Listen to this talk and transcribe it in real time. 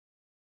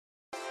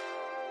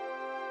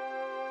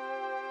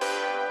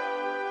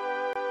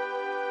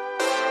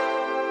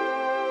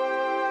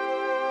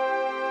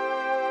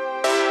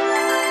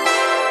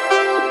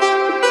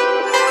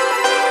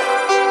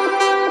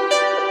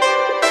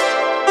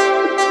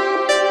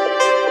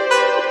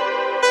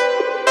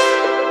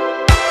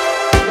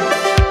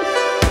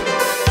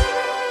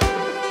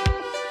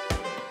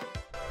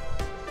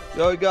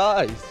Yo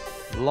guys,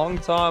 long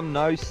time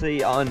no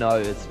see. I know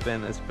it's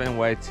been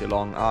way too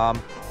long.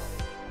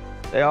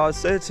 There are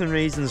certain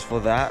reasons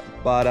for that,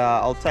 but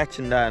I'll touch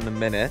on that in a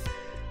minute.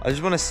 I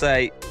just want to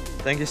say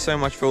thank you so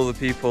much for all the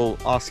people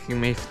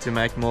asking me to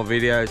make more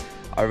videos.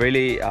 I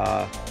really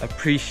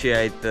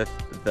appreciate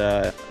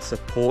the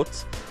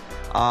support.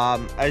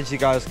 As you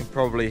guys can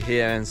probably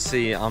hear and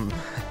see,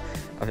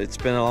 it's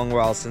been a long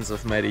while since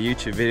I've made a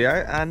YouTube video,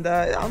 and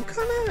I'm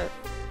kind of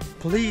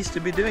pleased to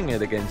be doing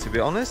it again, to be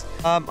honest.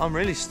 I'm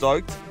really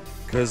stoked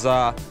because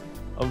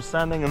I'm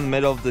standing in the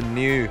middle of the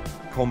new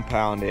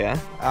compound here,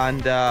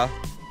 and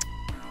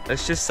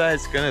let's just say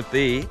it's gonna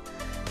be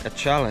a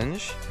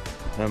challenge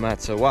no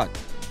matter what.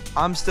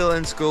 I'm still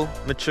in school,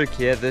 matric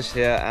year this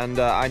year, and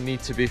I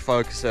need to be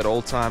focused at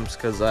all times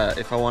because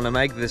if I want to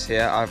make this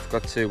here, I've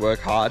got to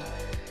work hard.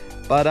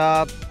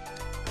 But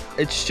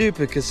it's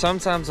stupid because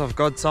sometimes I've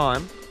got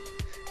time,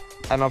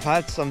 and I've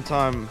had some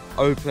time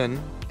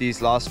open these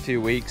last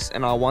few weeks,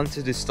 and I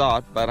wanted to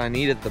start, but I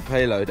needed the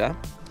payloader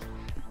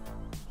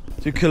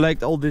to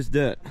collect all this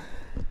dirt.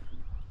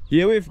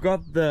 Here we've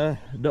got the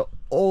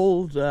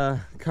old,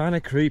 kind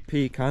of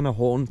creepy, kind of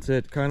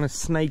haunted, kind of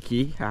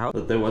snaky house.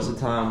 But there was a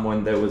time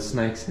when there was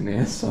snakes in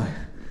here, so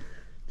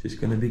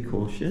just gonna be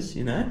cautious,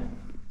 you know.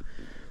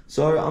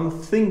 So I'm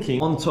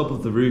thinking on top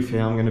of the roof here,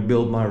 I'm gonna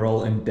build my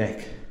roll-in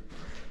deck.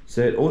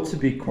 So it ought to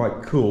be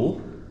quite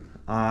cool.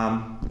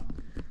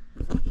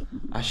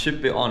 I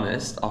should be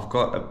honest, I've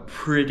got a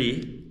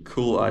pretty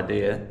cool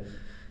idea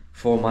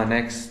for my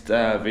next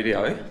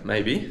video,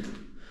 maybe.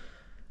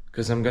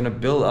 Because I'm gonna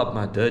build up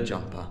my dirt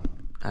jumper.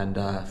 And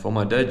for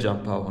my dirt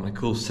jumper, I want a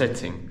cool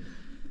setting.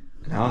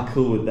 And how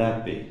cool would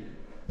that be?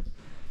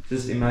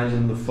 Just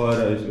imagine the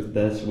photos with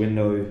this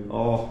window.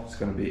 Oh, it's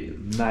gonna be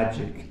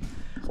magic.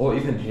 Or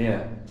even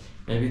here,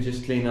 maybe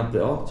just clean up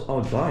the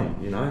old dome,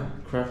 you know,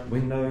 craft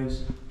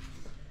windows.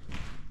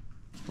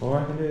 Or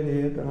I can do it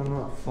here, but I'm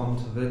not fond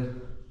of it.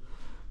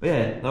 But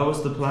yeah, that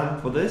was the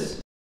plan for this.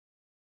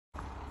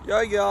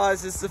 Yo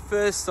guys, it's the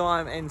first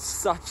time in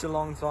such a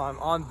long time.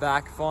 I'm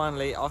back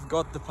finally. I've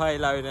got the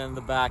payload in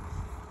the back.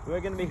 We're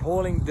gonna be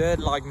hauling dirt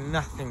like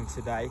nothing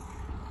today,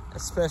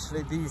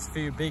 especially these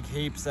few big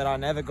heaps that I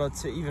never got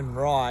to even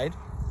ride,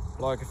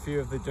 like a few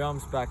of the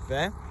jumps back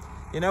there.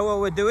 You know what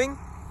we're doing?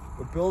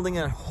 We're building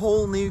a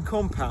whole new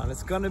compound.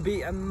 It's gonna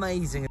be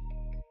amazing.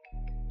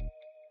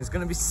 It's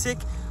gonna be sick.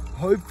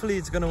 Hopefully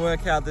it's gonna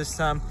work out this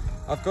time.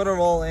 I've got it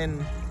all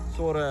in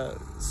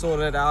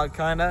sorted out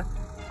kinda,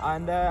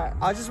 and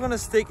I just want to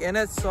stick in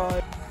it,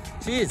 so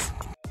cheers.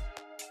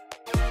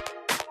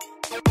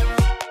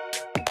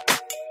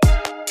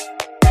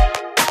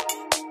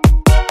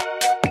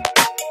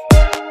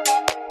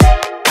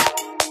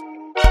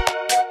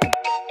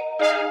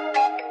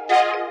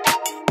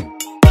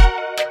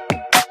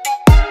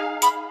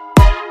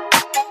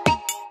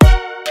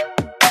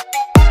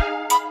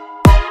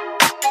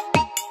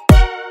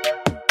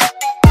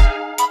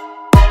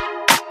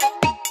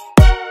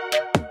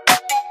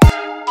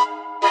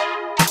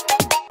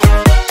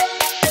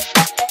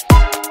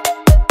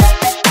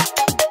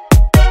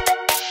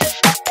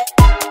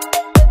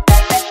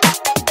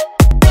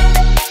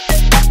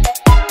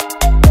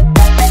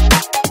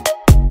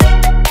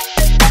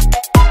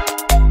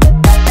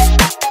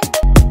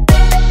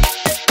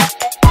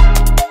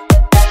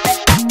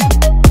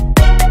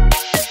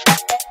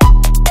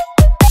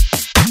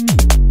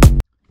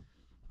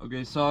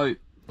 Okay, so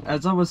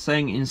as I was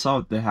saying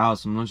inside the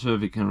house, I'm not sure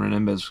if you can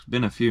remember, it's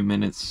been a few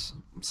minutes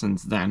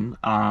since then.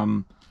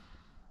 I'm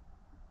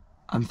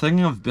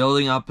thinking of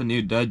building up a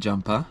new dirt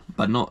jumper,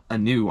 but not a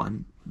new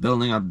one.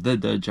 Building up the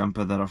dirt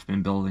jumper that I've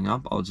been building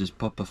up. I'll just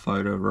pop a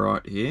photo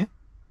right here,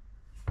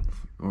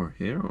 or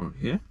here, or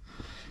here.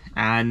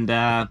 And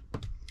I'm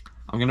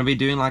gonna be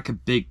doing like a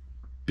big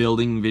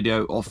building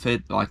video of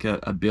it, like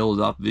a build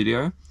up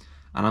video.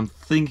 And I'm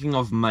thinking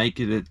of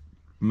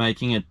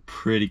making it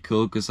pretty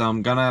cool, because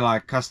I'm gonna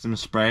like custom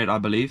spray it, I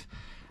believe,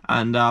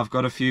 and I've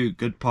got a few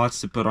good parts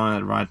to put on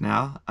it right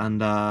now,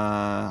 and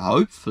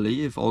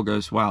hopefully, if all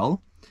goes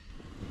well,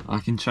 I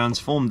can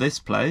transform this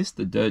place,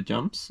 the dirt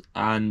jumps,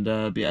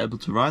 and be able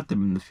to ride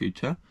them in the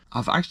future.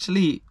 I've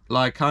actually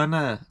like kind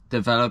of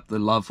developed the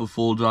love for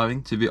full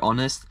driving, to be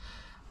honest.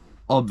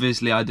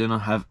 Obviously I do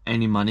not have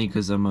any money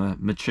because I'm a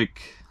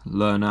matric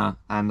learner,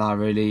 and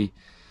I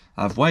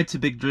have way too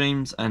big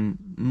dreams and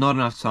not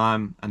enough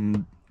time,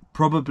 and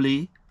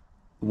probably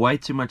way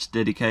too much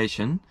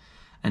dedication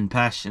and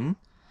passion,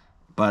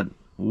 but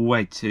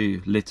way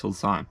too little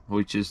time,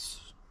 which is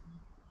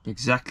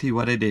exactly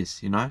what it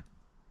is, you know,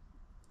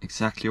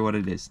 exactly what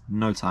it is,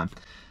 no time.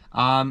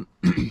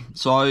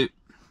 So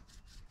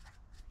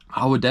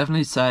I would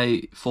definitely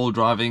say full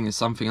driving is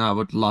something I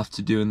would love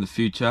to do in the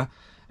future,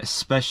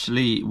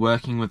 especially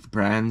working with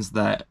brands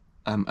that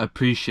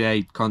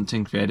appreciate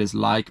content creators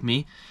like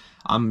me.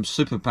 I'm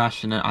super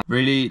passionate. I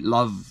really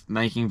love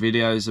making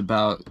videos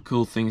about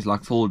cool things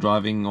like full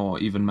driving, or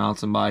even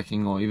mountain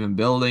biking, or even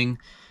building,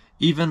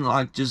 even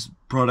like just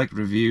product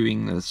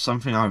reviewing. It's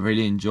something I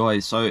really enjoy,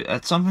 so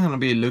it's something I'm going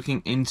to be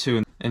looking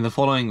into in the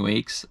following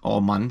weeks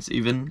or months,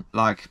 even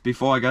like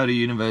before I go to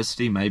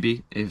university,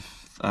 maybe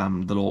if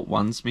the Lord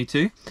wants me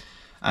to,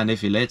 and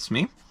if He lets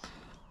me,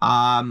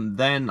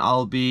 then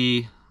I'll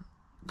be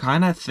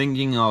kind of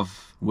thinking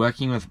of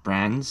working with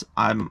brands.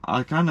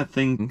 I kind of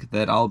think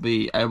that I'll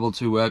be able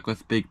to work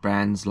with big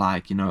brands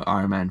like, you know,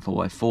 Ironman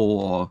 4x4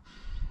 or,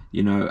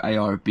 you know,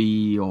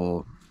 ARB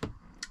or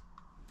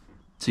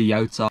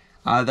Toyota.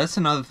 That's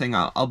another thing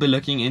I'll be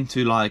looking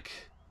into, like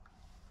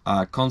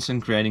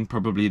content creating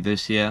probably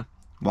this year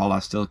while I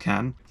still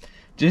can.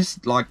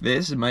 Just like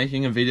this,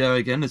 making a video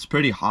again, it's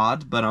pretty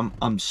hard, but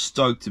I'm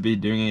stoked to be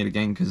doing it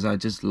again because I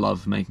just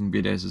love making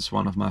videos. It's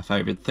one of my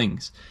favorite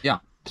things. Yeah,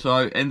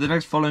 so in the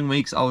next following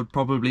weeks I would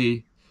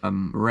probably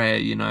rare,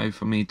 you know,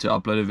 for me to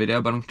upload a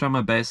video, but I'm trying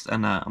my best,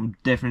 and I'm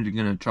definitely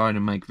gonna try to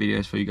make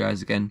videos for you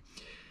guys again.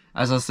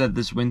 As I said,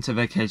 this winter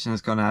vacation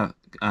is gonna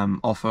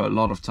offer a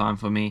lot of time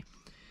for me,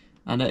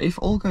 and if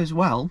all goes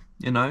well,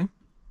 you know,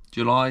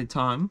 July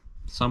time,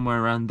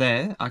 somewhere around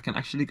there, I can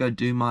actually go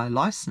do my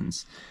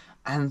license.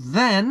 And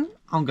then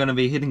I'm going to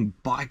be hitting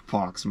bike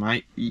parks,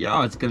 mate.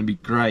 Yeah, it's going to be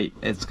great.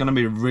 It's going to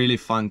be really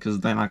fun because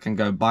then I can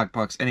go bike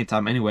parks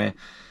anytime, anywhere.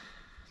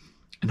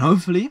 And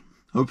hopefully,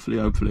 cross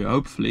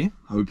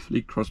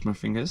my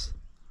fingers,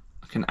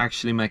 I can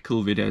actually make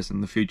cool videos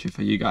in the future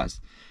for you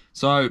guys.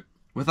 So,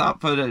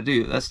 without further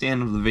ado, that's the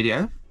end of the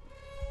video.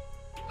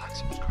 Like,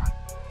 subscribe.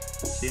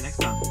 See you next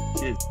time.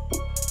 Cheers.